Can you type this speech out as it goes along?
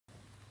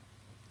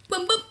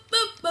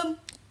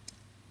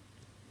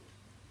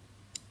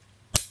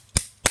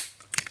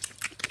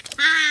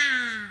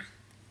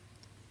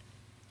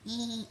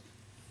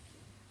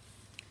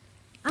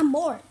I'm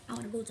bored. I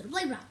want to go to the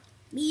playground.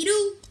 Me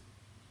too.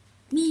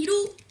 Me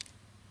too.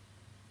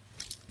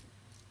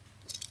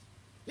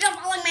 You're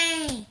following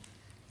me.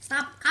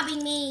 Stop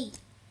copying me.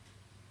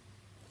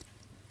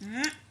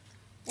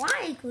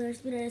 Why Clear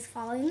Speeder is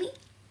following me?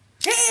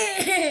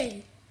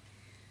 Hey!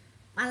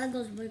 Let's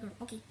go to the playground.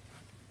 Okay.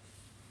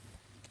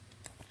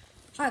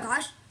 Alright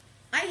guys.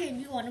 I hear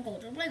you want to go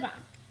to the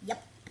playground.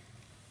 Yep.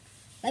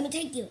 Let me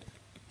take you.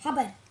 Hop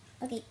in.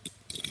 Okay.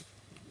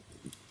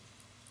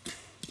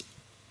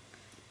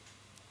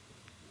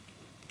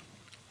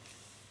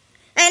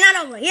 Hey,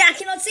 not over here. I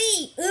cannot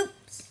see.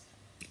 Oops.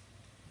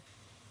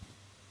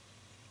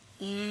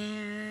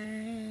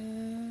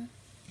 And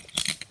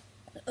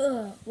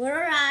we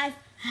arrived.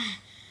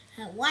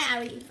 Why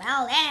are we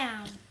fell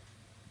down?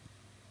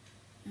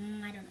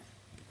 I don't know.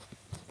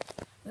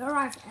 We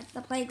arrived at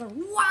the playground.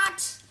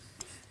 What?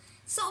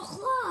 So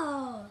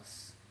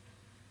close.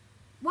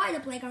 Why the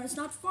playground is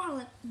not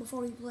far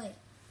before we play?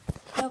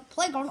 The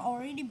playground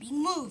already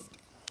being moved.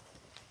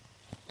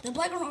 The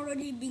playground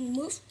already being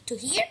moved to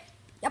here?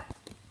 Yep.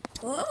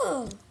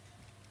 Oh.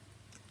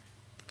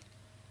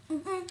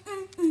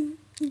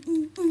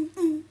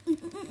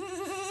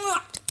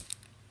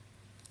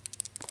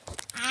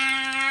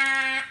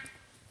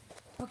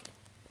 Okay,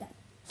 done.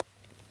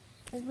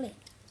 Let's play.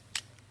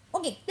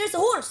 Okay, there's a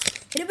horse.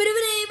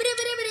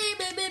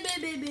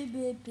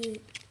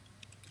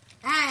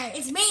 Hey,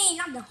 it's me,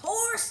 not the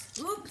horse.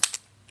 Oops.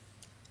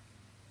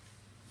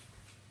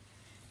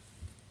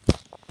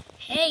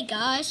 Hey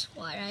guys,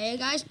 what are you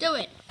guys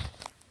doing?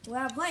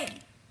 We're playing.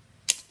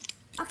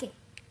 Okay,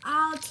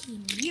 I'll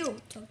team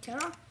you,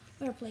 Totero.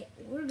 We're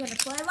gonna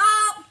play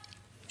wow.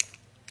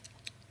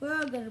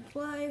 We're gonna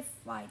play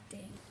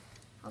fighting.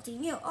 I'll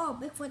team you. Oh,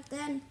 Bigfoot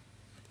then.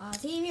 I'll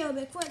team you,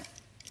 Bigfoot.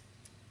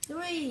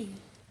 3,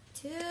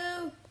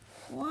 2,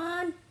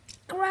 1.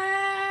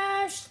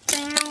 Crash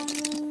down.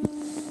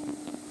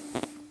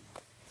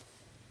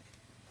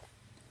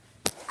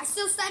 I'm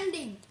still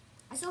standing.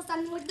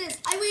 Like this.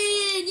 I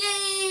win!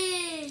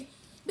 Yay!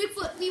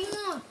 Bigfoot, we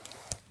won.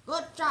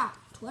 Good job.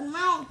 Twin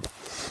round.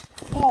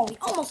 Oh, we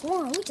almost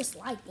won. We just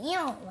lie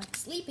down like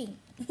sleeping.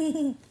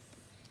 I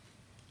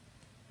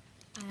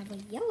have a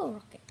yellow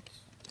rocket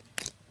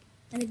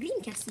and a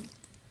green cassie.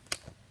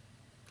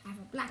 I have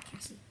a black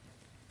cassie.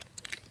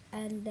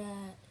 And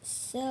the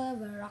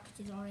silver rocket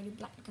is already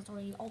black because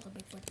already all the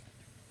Bigfoot.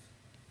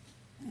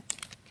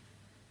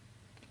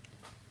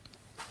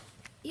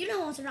 You know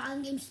Monster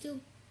Island games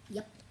too?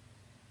 Yep.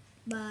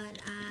 But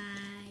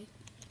I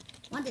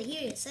want to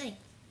hear you sing.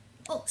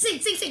 Oh,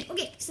 sing.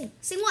 Okay, sing.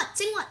 Sing what?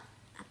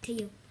 Up to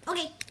you.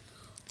 Okay.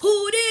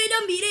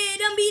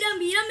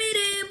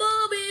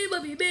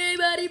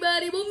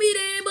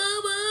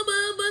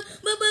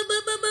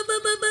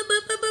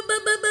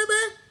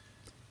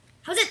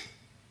 How's it?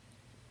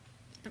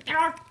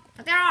 Takero.